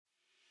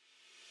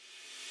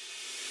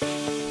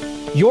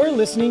You're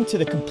listening to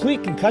the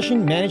Complete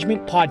Concussion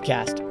Management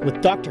Podcast with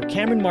Dr.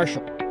 Cameron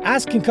Marshall.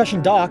 Ask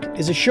Concussion Doc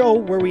is a show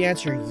where we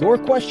answer your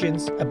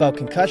questions about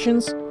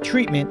concussions,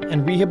 treatment,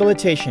 and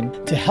rehabilitation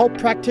to help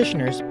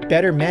practitioners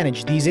better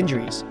manage these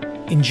injuries.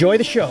 Enjoy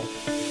the show.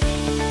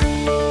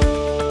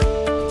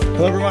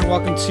 Hello everyone,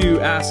 welcome to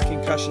Ask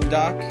Concussion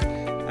Doc.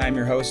 I'm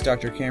your host,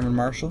 Dr. Cameron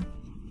Marshall.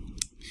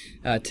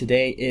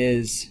 Today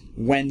is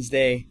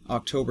Wednesday,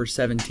 October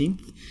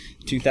 17th,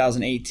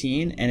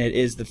 2018, and it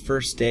is the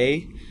first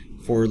day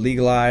for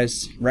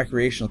legalized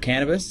recreational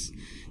cannabis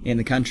in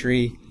the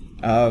country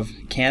of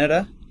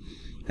Canada.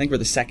 I think we're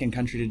the second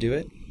country to do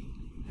it.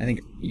 I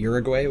think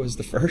Uruguay was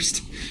the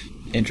first.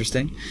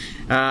 Interesting.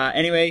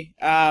 Cannabis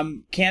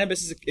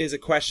is a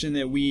question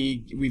that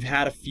we've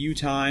had a few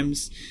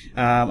times.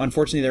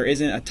 Unfortunately, there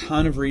isn't a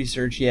ton of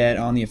research yet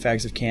on the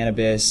effects of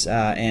cannabis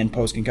and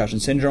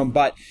post-concussion syndrome,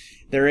 but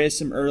there is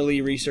some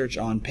early research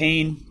on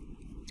pain.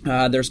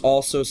 There's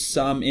also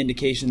some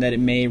indication that it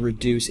may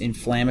reduce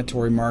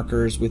inflammatory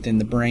markers within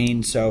the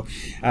brain. So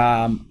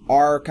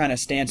our kind of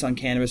stance on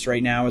cannabis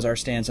right now, is our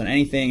stance on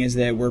anything, is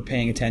that we're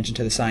paying attention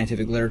to the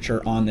scientific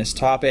literature on this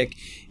topic,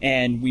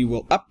 and we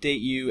will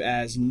update you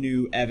as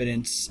new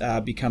evidence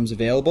becomes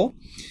available.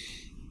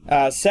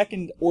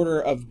 Second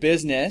order of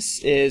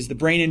business is the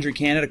Brain Injury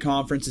Canada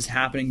Conference is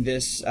happening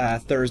this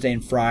Thursday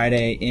and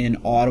Friday in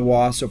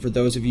Ottawa. So for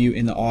those of you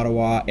in the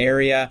Ottawa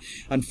area,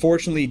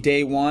 unfortunately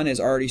day one is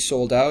already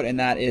sold out, and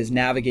that is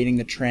navigating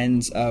the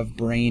trends of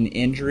brain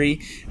injury.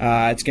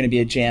 It's going to be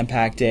a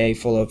jam-packed day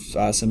full of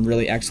some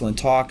really excellent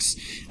talks.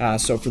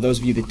 So for those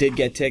of you that did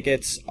get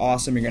tickets,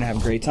 awesome, you're going to have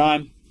a great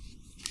time.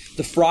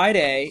 The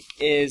Friday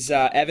is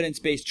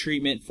evidence-based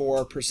treatment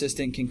for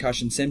persistent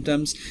concussion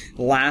symptoms.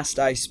 Last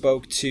I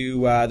spoke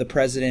to the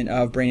president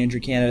of Brain Injury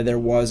Canada, there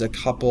was a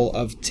couple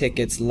of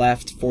tickets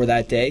left for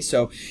that day.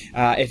 So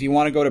if you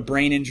want to go to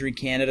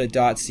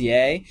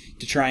braininjurycanada.ca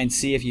to try and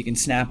see if you can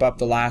snap up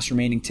the last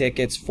remaining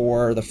tickets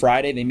for the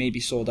Friday, they may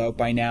be sold out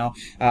by now.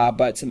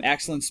 But some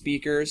excellent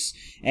speakers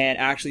and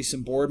actually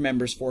some board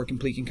members for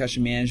Complete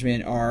Concussion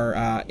Management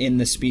are in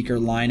the speaker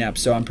lineup.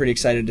 So I'm pretty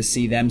excited to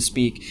see them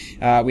speak.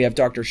 We have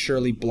Dr.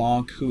 Shirley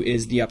Blanc, who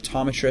is the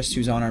optometrist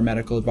who's on our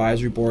medical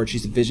advisory board.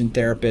 She's a vision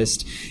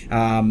therapist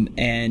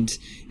and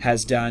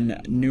has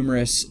done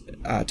numerous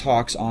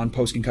talks on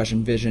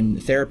post-concussion vision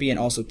therapy, and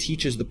also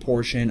teaches the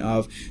portion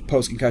of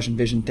post-concussion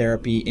vision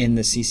therapy in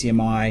the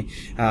CCMI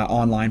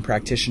online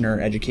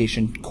practitioner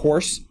education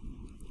course.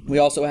 We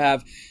also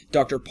have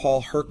Dr.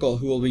 Paul Herkel,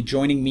 who will be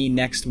joining me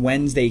next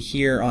Wednesday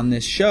here on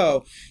this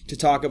show to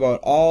talk about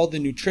all the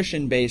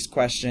nutrition-based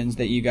questions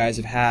that you guys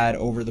have had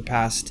over the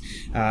past,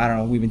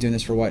 we've been doing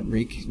this for what,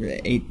 Rick?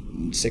 8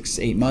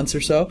 months or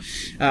so.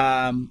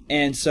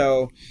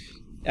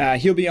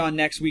 He'll be on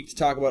next week to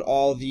talk about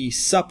all the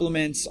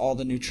supplements, all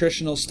the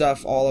nutritional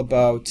stuff, all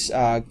about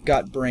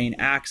gut-brain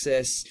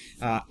axis,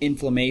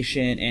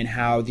 inflammation, and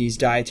how these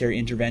dietary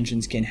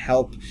interventions can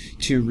help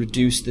to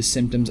reduce the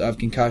symptoms of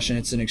concussion.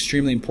 It's an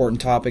extremely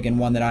important topic and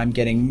one that I'm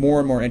getting more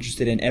and more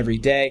interested in every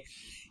day.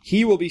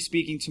 He will be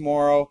speaking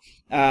tomorrow,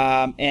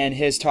 and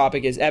his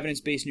topic is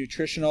evidence-based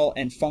nutritional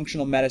and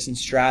functional medicine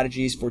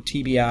strategies for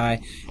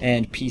TBI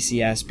and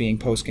PCS, being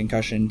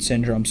post-concussion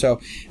syndrome. So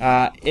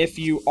if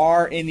you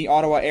are in the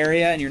Ottawa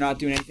area and you're not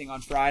doing anything on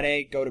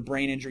Friday, go to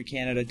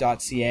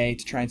braininjurycanada.ca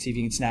to try and see if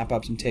you can snap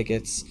up some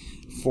tickets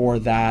for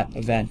that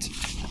event.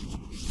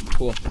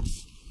 Cool.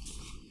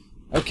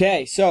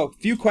 Okay, so a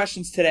few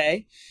questions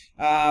today.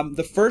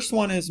 The first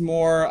one is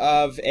more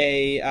of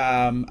a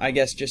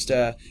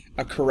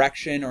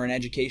correction or an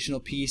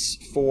educational piece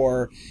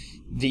for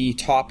the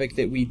topic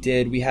that we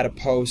did. We had a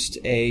post,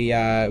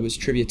 it was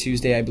Trivia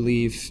Tuesday, I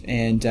believe,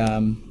 and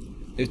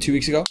 2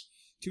 weeks ago.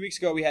 2 weeks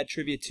ago we had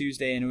Trivia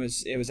Tuesday, and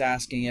it was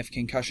asking if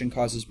concussion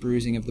causes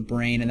bruising of the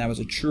brain, and that was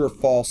a true or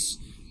false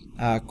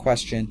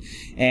question.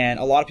 And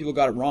a lot of people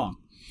got it wrong.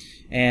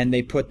 And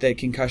they put that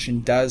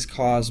concussion does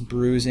cause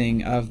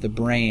bruising of the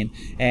brain.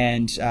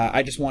 And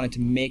I just wanted to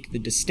make the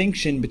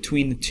distinction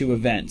between the two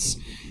events.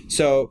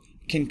 So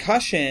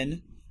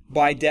concussion,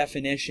 by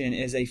definition,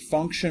 is a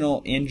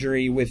functional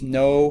injury with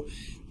no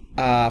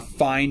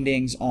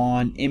findings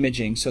on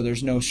imaging. So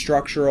there's no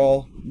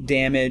structural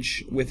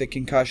damage with a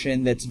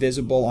concussion that's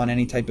visible on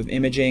any type of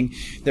imaging.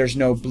 There's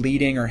no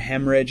bleeding or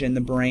hemorrhage in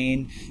the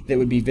brain that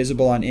would be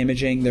visible on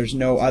imaging. There's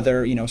no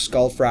other,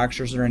 skull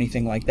fractures or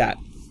anything like that.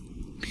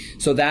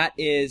 So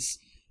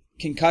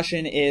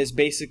concussion is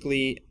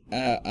basically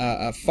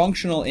a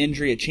functional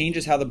injury. It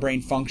changes how the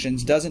brain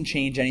functions, doesn't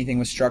change anything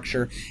with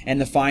structure,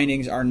 and the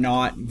findings are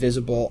not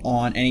visible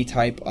on any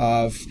type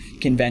of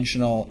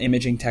conventional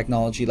imaging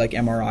technology like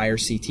MRI or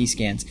CT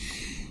scans.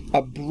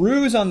 A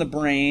bruise on the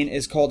brain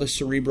is called a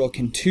cerebral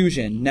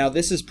contusion. Now,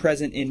 this is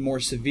present in more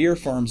severe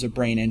forms of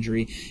brain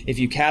injury. If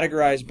you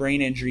categorize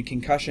brain injury,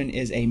 concussion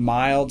is a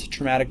mild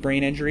traumatic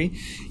brain injury.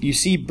 You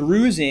see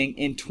bruising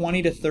in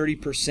 20 to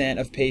 30%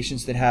 of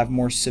patients that have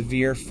more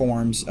severe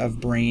forms of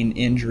brain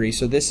injury.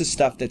 So this is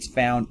stuff that's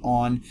found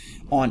on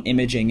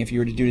imaging. If you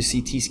were to do a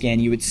CT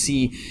scan, you would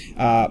see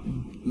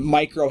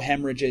micro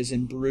hemorrhages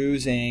and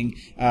bruising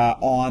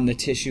on the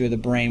tissue of the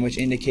brain, which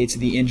indicates that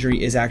the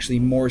injury is actually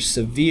more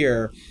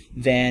severe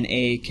than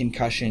a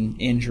concussion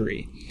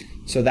injury.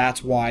 So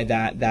that's why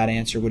that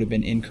answer would have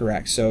been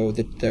incorrect. So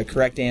the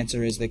correct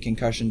answer is that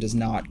concussion does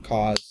not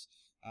cause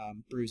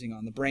bruising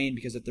on the brain,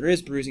 because if there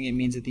is bruising, it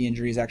means that the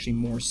injury is actually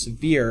more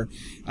severe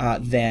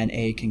than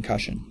a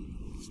concussion.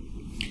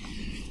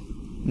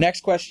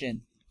 Next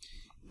question.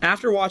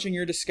 After watching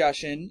your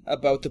discussion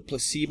about the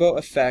placebo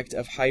effect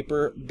of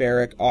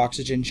hyperbaric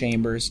oxygen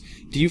chambers,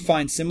 do you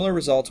find similar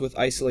results with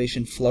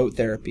isolation float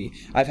therapy?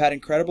 I've had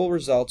incredible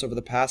results over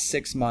the past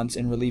 6 months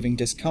in relieving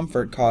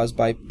discomfort caused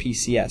by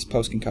PCS,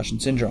 post-concussion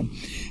syndrome.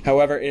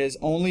 However, is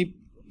this only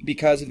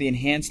because of the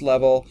enhanced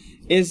level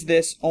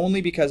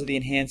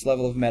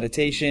of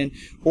meditation,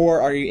 or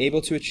are you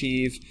able to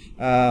achieve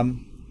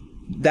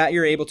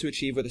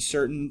with a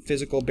certain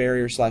physical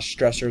barrier /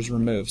 stressors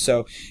removed?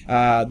 So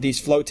these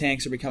float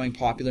tanks are becoming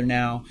popular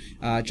now,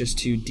 just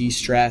to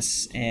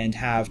de-stress and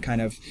have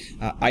kind of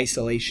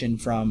isolation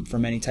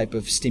from any type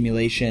of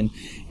stimulation.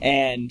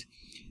 And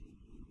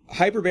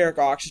hyperbaric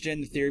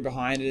oxygen, the theory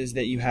behind it is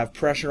that you have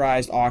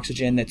pressurized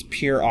oxygen that's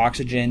pure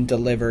oxygen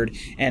delivered,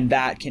 and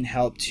that can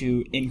help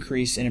to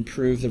increase and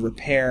improve the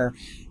repair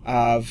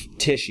of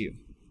tissue.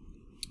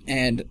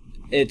 And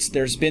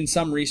there's been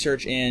some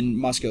research in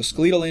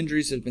musculoskeletal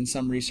injuries, there's been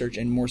some research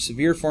in more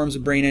severe forms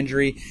of brain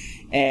injury,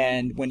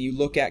 and when you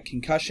look at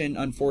concussion,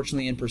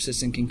 unfortunately, and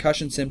persistent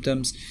concussion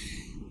symptoms,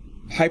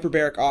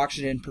 hyperbaric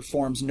oxygen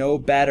performs no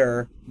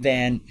better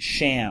than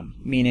sham,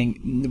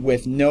 meaning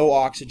with no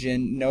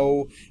oxygen,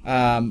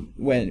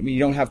 when you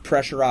don't have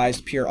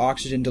pressurized pure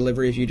oxygen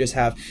delivery, if you just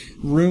have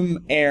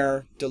room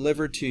air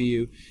delivered to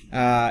you,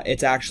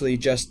 it's actually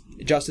just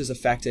as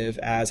effective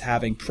as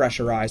having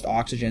pressurized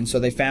oxygen. So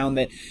they found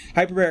that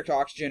hyperbaric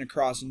oxygen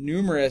across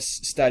numerous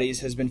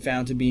studies has been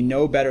found to be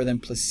no better than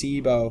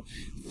placebo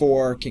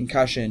for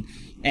concussion.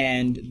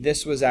 And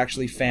this was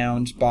actually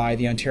found by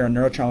the Ontario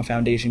Neurotrauma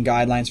Foundation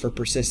guidelines for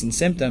persistent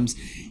symptoms.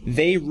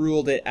 They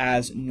ruled it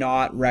as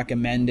not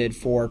recommended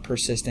for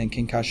persistent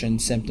concussion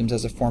symptoms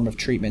as a form of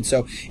treatment.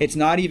 So it's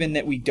not even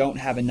that we don't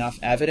have enough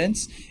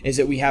evidence, is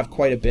that we have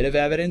quite a bit of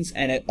evidence,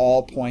 and it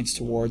all points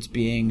towards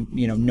being,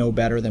 no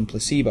better than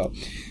placebo.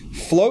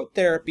 Float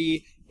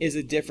therapy is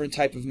a different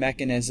type of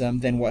mechanism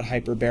than what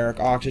hyperbaric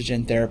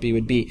oxygen therapy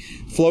would be.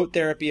 Float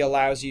therapy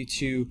allows you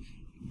to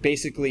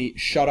basically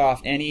shut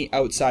off any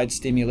outside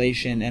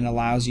stimulation and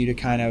allows you to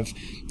kind of,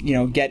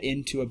 get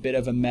into a bit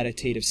of a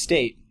meditative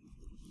state.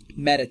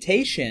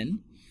 Meditation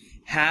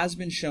has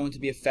been shown to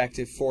be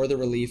effective for the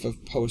relief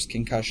of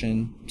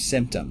post-concussion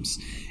symptoms.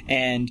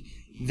 And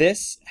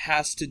this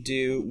has to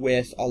do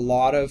with a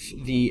lot of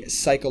the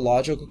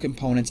psychological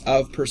components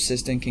of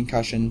persistent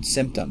concussion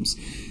symptoms.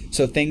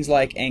 So things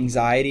like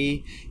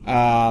anxiety,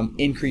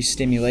 increased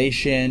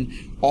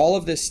stimulation, all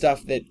of this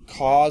stuff that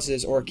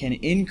causes or can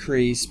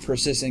increase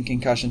persistent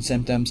concussion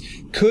symptoms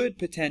could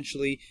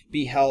potentially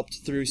be helped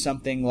through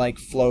something like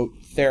float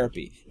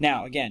therapy.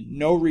 Now, again,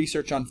 no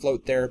research on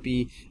float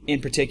therapy in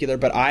particular,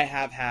 but I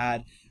have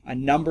had a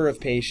number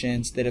of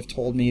patients that have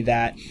told me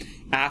that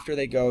after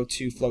they go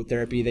to float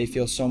therapy, they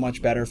feel so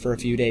much better for a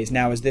few days.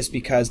 Now, is this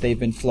because they've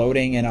been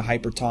floating in a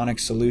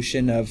hypertonic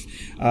solution of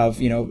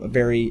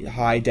very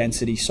high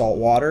density salt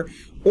water?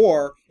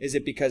 Or is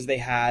it because they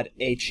had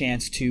a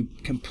chance to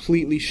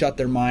completely shut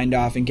their mind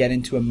off and get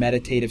into a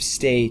meditative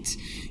state,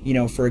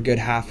 for a good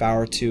half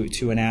hour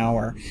to an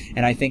hour?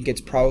 And I think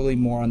it's probably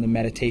more on the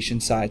meditation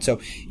side.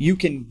 So you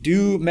can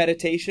do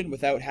meditation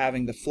without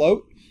having the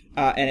float,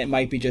 and it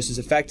might be just as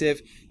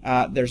effective.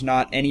 There's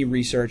not any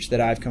research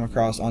that I've come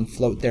across on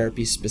float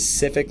therapy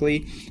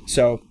specifically.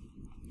 So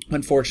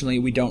unfortunately,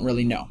 we don't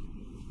really know.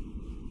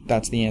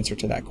 That's the answer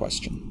to that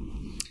question.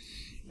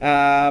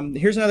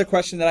 Here's another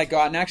question that I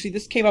got, and actually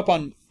this came up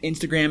on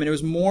Instagram, and it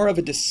was more of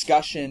a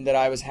discussion that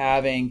I was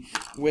having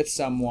with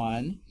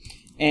someone,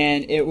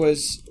 and it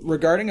was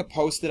regarding a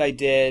post that I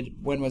did,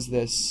 when was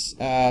this,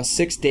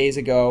 6 days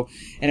ago,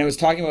 and it was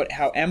talking about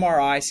how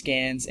MRI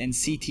scans and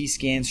CT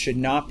scans should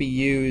not be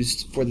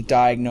used for the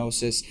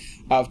diagnosis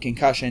of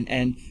concussion,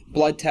 and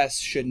blood tests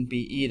shouldn't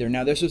be either.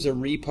 Now, this was a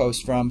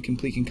repost from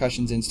Complete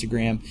Concussion's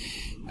Instagram,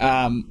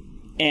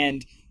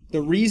 and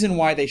the reason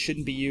why they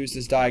shouldn't be used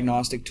as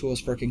diagnostic tools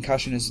for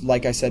concussion is,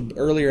 like I said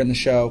earlier in the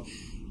show,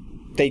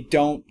 they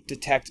don't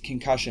detect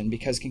concussion,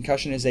 because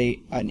concussion is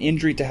an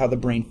injury to how the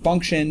brain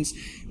functions.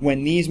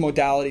 When these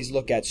modalities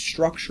look at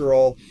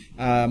structural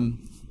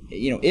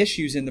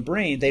issues in the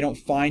brain, they don't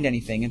find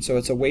anything. And so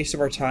it's a waste of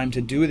our time to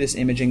do this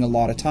imaging a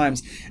lot of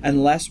times,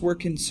 unless we're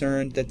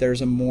concerned that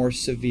there's a more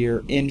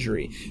severe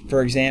injury.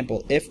 For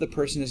example, if the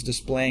person is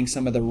displaying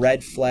some of the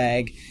red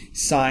flag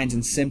signs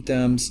and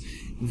symptoms,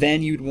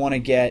 then you'd want to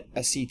get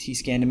a CT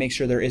scan to make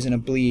sure there isn't a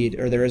bleed,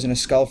 or there isn't a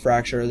skull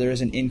fracture, or there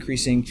isn't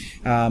increasing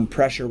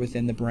pressure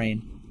within the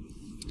brain.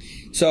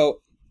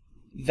 So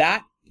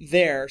that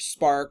there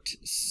sparked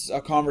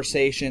a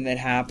conversation that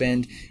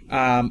happened,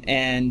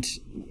 and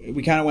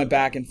we kind of went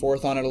back and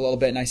forth on it a little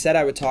bit, and I said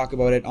I would talk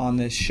about it on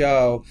this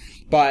show,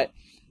 but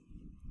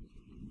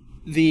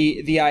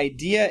the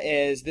idea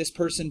is this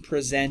person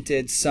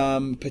presented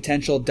some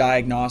potential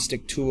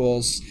diagnostic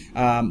tools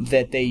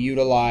that they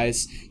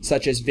utilize,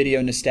 such as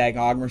video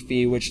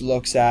nystagmography, which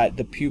looks at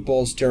the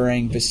pupils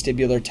during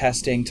vestibular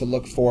testing to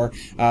look for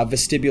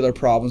vestibular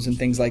problems and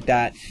things like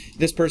that.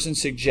 This person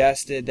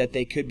suggested that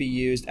they could be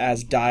used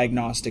as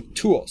diagnostic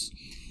tools.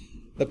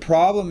 The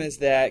problem is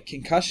that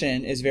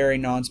concussion is very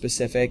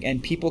nonspecific,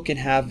 and people can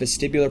have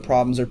vestibular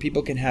problems or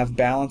people can have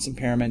balance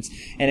impairments,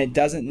 and it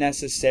doesn't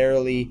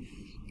necessarily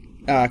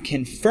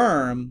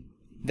confirm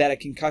that a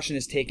concussion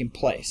has taken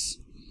place.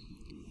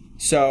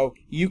 So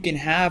you can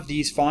have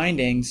these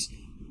findings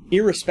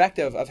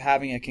irrespective of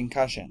having a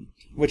concussion,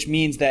 which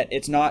means that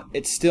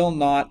it's still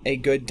not a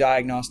good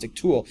diagnostic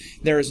tool.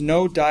 There is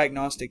no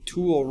diagnostic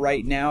tool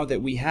right now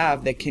that we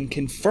have that can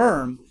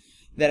confirm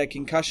that a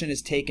concussion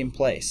has taken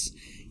place,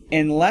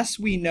 unless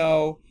we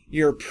know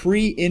your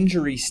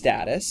pre-injury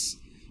status.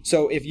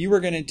 So if you were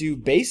going to do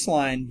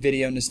baseline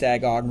video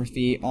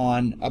nystagmography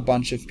on a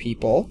bunch of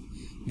people,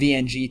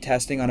 VNG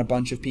testing on a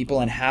bunch of people,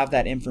 and have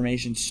that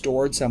information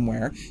stored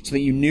somewhere so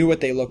that you knew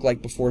what they looked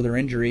like before their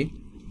injury,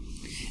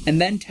 and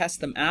then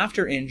test them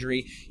after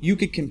injury, you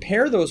could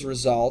compare those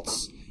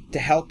results to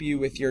help you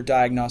with your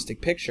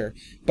diagnostic picture.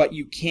 But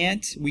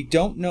we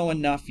don't know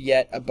enough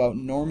yet about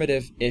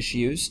normative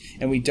issues,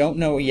 and we don't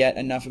know yet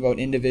enough about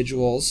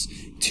individuals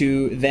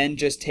to then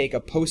just take a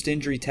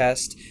post-injury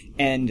test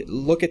and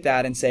look at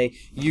that and say,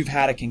 you've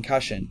had a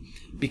concussion,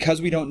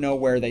 because we don't know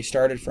where they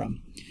started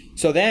from.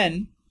 So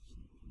then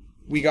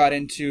we got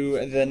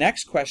into the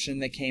next question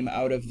that came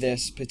out of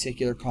this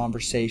particular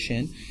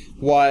conversation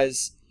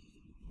was,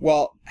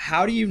 well,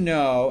 how do you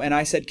know? And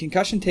I said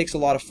concussion takes a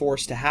lot of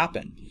force to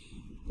happen.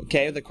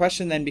 Okay, the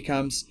question then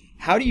becomes,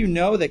 how do you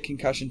know that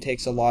concussion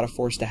takes a lot of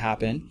force to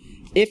happen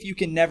if you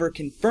can never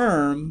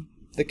confirm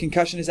the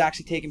concussion has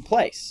actually taken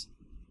place?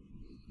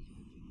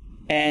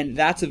 And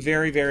that's a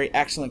very, very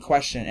excellent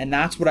question, and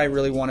that's what I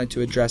really wanted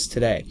to address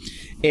today,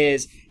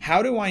 is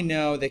how do I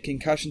know that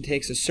concussion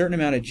takes a certain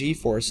amount of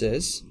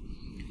G-forces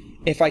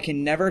if I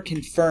can never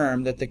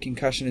confirm that the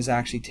concussion has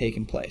actually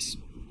taken place?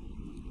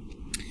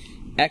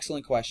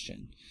 Excellent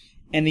question.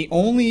 And the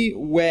only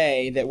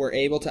way that we're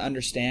able to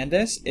understand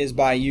this is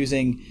by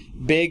using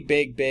big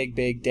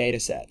data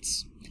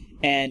sets.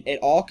 And it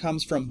all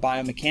comes from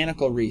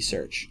biomechanical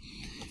research.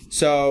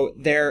 So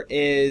there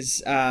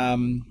is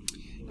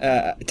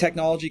a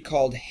technology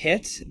called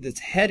HIT, that's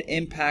Head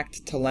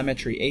Impact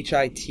Telemetry,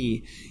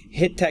 HIT,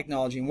 HIT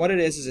technology. And what it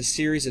is a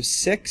series of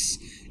 6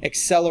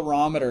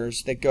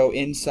 accelerometers that go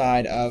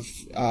inside of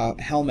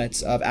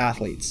helmets of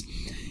athletes.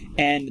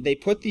 And they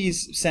put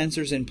these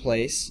sensors in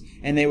place,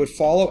 and they would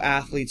follow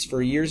athletes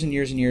for years and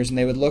years and years, and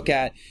they would look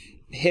at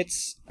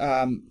hits,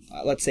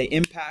 let's say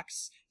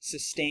impacts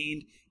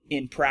sustained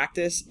in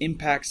practice,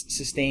 impacts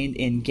sustained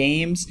in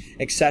games,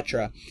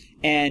 etc.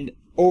 And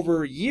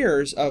over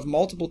years of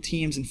multiple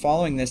teams and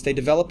following this, they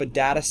developed a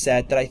data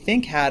set that I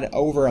think had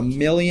over 1.5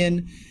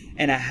 million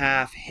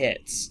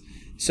hits.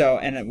 So,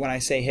 and when I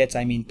say hits,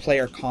 I mean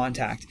player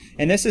contact.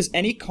 And this is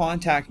any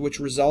contact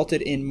which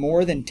resulted in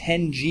more than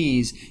 10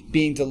 Gs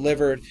being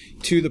delivered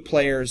to the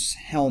player's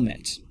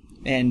helmet,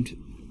 and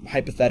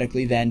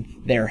hypothetically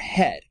then their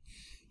head.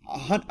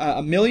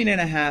 1.5 million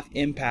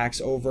impacts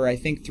over, I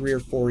think, 3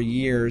 or 4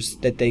 years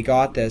that they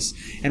got this.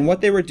 And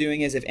what they were doing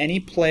is, if any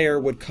player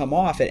would come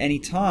off at any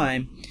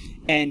time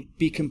and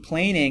be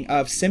complaining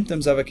of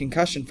symptoms of a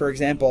concussion, for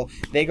example,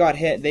 they got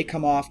hit, they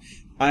come off,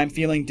 I'm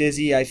feeling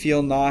dizzy, I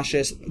feel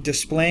nauseous,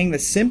 displaying the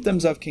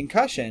symptoms of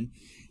concussion,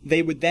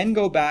 they would then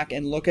go back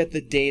and look at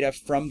the data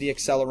from the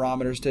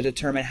accelerometers to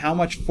determine how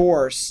much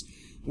force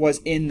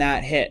was in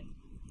that hit.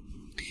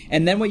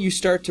 And then what you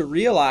start to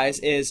realize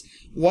is,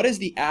 what is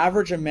the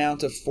average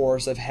amount of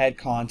force of head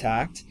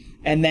contact,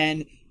 and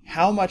then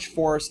how much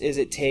force is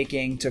it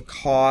taking to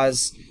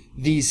cause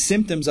these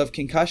symptoms of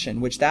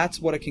concussion, which that's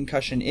what a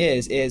concussion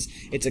is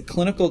it's a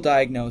clinical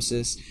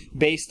diagnosis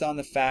based on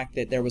the fact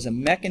that there was a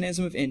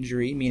mechanism of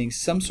injury, meaning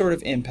some sort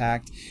of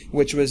impact,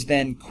 which was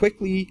then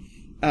quickly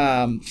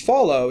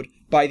followed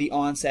by the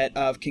onset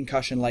of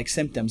concussion-like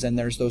symptoms. And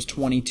there's those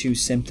 22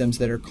 symptoms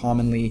that are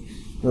commonly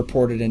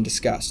reported and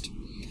discussed.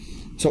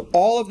 So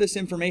all of this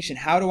information,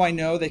 how do I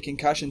know that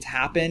concussions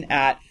happen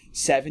at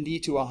 70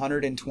 to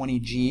 120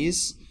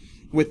 Gs,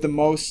 with the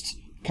most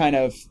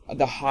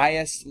the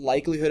highest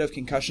likelihood of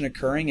concussion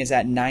occurring is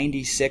at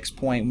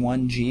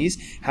 96.1 Gs.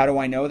 How do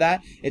I know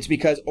that? It's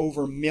because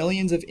over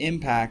millions of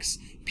impacts,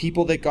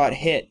 people that got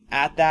hit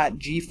at that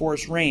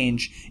G-force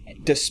range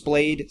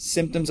displayed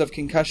symptoms of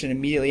concussion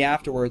immediately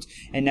afterwards,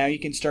 and now you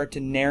can start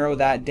to narrow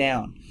that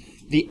down.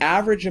 The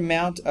average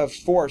amount of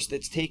force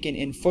that's taken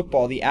in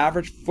football, the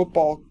average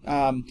football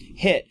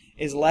hit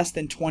is less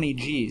than 20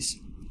 Gs.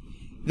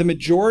 The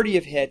majority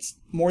of hits,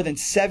 more than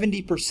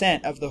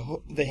 70% of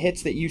the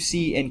hits that you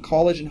see in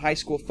college and high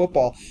school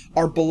football,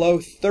 are below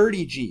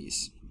 30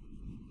 Gs.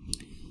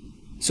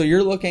 So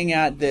you're looking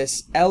at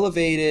this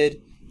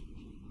elevated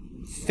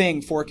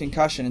thing for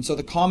concussion. And so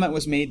the comment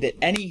was made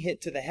that any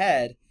hit to the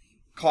head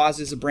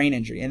causes a brain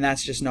injury, and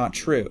that's just not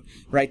true,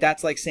 right?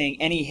 That's like saying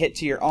any hit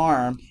to your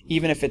arm,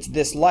 even if it's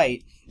this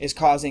light, is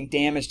causing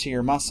damage to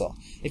your muscle.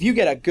 If you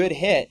get a good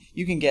hit,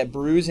 you can get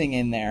bruising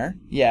in there,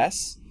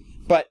 yes,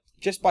 but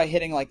just by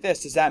hitting like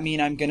this, does that mean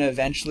I'm going to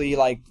eventually,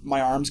 like,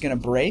 my arm's going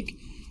to break?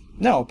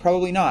 No,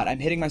 probably not. I'm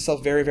hitting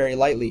myself very, very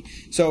lightly.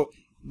 So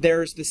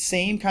there's the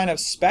same kind of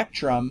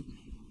spectrum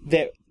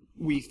that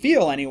we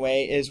feel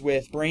anyway is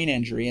with brain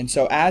injury. And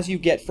so as you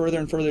get further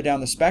and further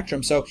down the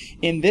spectrum, so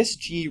in this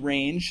G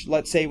range,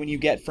 let's say when you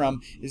get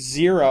from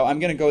 0, I'm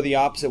going to go the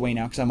opposite way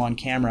now because I'm on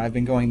camera. I've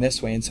been going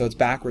this way, and so it's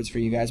backwards for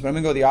you guys, but I'm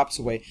going to go the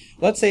opposite way.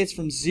 Let's say it's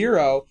from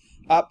 0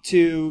 up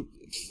to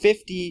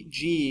 50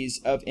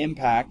 Gs of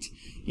impact.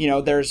 You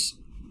know, there's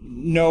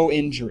no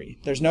injury.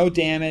 There's no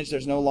damage.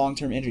 There's no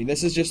long-term injury.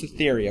 This is just a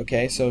theory,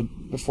 okay? So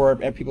before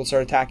people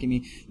start attacking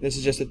me, this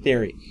is just a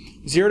theory.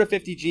 0 to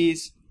 50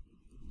 Gs,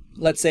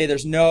 let's say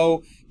there's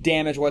no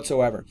damage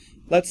whatsoever.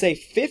 Let's say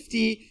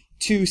 50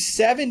 to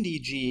 70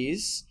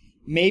 Gs,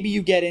 maybe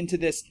you get into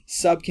this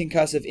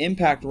subconcussive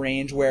impact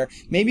range where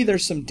maybe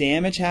there's some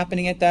damage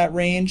happening at that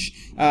range,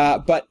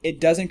 but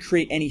it doesn't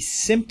create any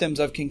symptoms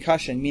of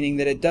concussion, meaning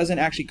that it doesn't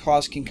actually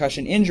cause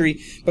concussion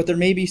injury, but there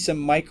may be some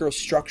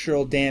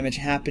microstructural damage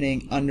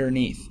happening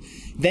underneath.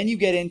 Then you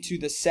get into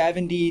the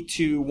 70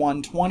 to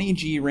 120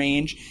 G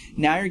range.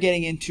 Now you're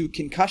getting into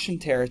concussion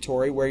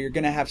territory where you're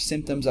going to have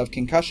symptoms of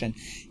concussion.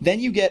 Then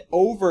you get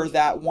over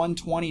that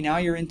 120. Now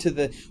you're into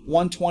the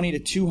 120 to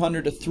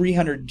 200 to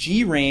 300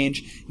 G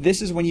range.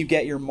 This is when you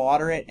get your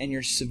moderate and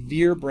your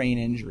severe brain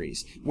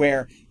injuries,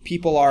 where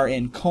people are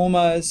in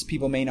comas,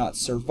 people may not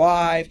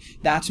survive.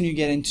 That's when you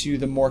get into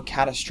the more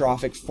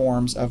catastrophic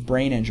forms of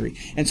brain injury.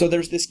 And so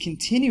there's this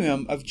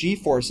continuum of G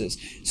forces.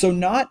 So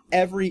not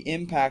every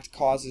impact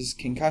causes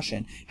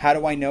concussion. How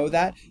do I know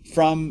that?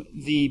 From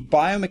the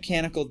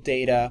biomechanical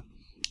data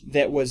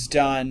that was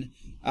done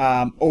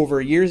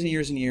over years and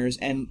years and years,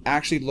 and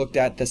actually looked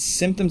at the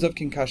symptoms of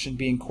concussion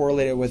being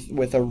correlated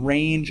with a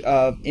range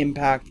of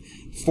impact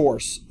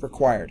force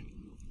required.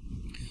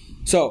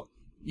 So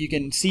you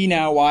can see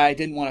now why I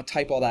didn't want to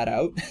type all that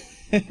out,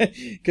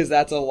 because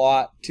that's a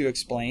lot to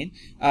explain.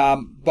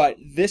 But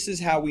this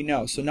is how we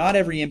know. So not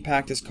every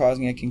impact is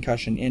causing a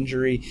concussion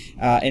injury.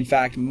 In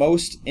fact,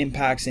 most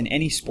impacts in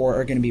any sport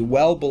are going to be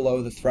well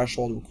below the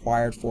threshold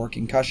required for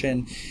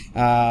concussion,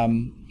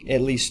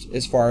 at least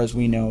as far as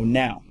we know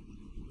now.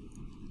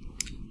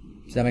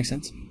 Does that make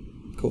sense?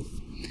 Cool.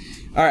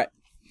 All right.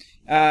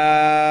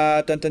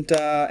 And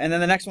then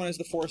the next one is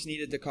the force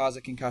needed to cause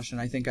a concussion.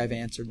 I think I've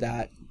answered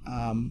that,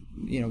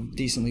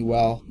 decently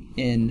well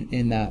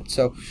in that.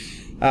 So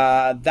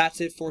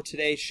that's it for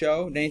today's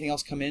show. Did anything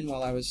else come in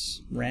while I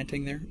was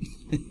ranting there?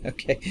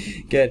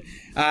 Okay, good.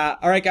 All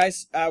right,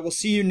 guys. We'll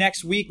see you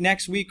next week.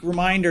 Next week,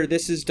 reminder,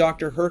 this is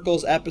Dr.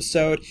 Herkel's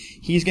episode.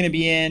 He's going to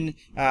be in,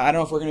 I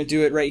don't know if we're going to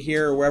do it right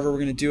here or wherever we're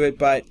going to do it,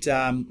 but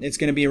it's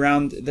going to be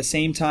around the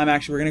same time.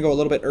 Actually, we're going to go a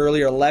little bit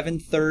earlier,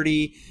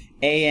 11:30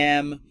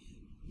 a.m.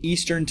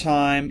 Eastern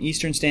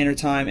Standard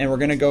Time, and we're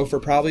going to go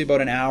for probably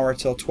about an hour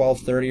till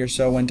 12:30 or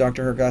so when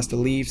Dr. Herkel has to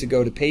leave to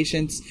go to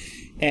patients.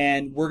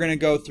 And we're going to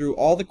go through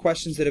all the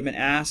questions that have been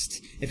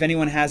asked. If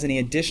anyone has any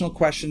additional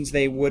questions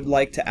they would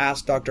like to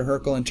ask Dr.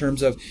 Herkel in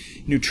terms of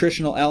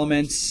nutritional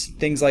elements,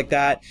 things like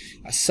that,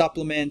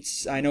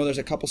 supplements. I know there's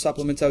a couple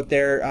supplements out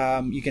there.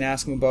 You can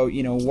ask him about,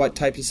 what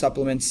types of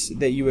supplements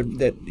that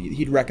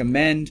he'd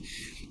recommend.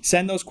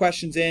 Send those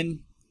questions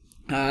in.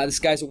 This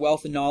guy's a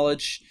wealth of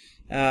knowledge.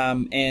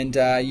 And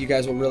you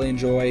guys will really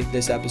enjoy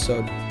this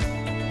episode.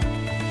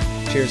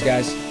 Cheers,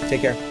 guys.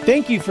 Take care.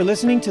 Thank you for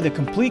listening to the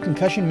Complete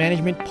Concussion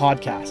Management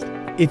Podcast.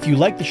 If you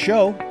like the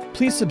show,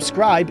 please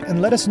subscribe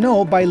and let us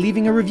know by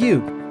leaving a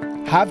review.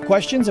 Have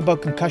questions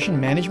about concussion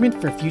management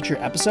for future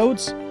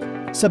episodes?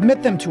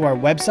 Submit them to our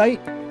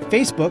website,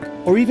 Facebook,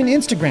 or even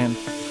Instagram.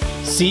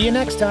 See you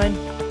next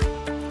time.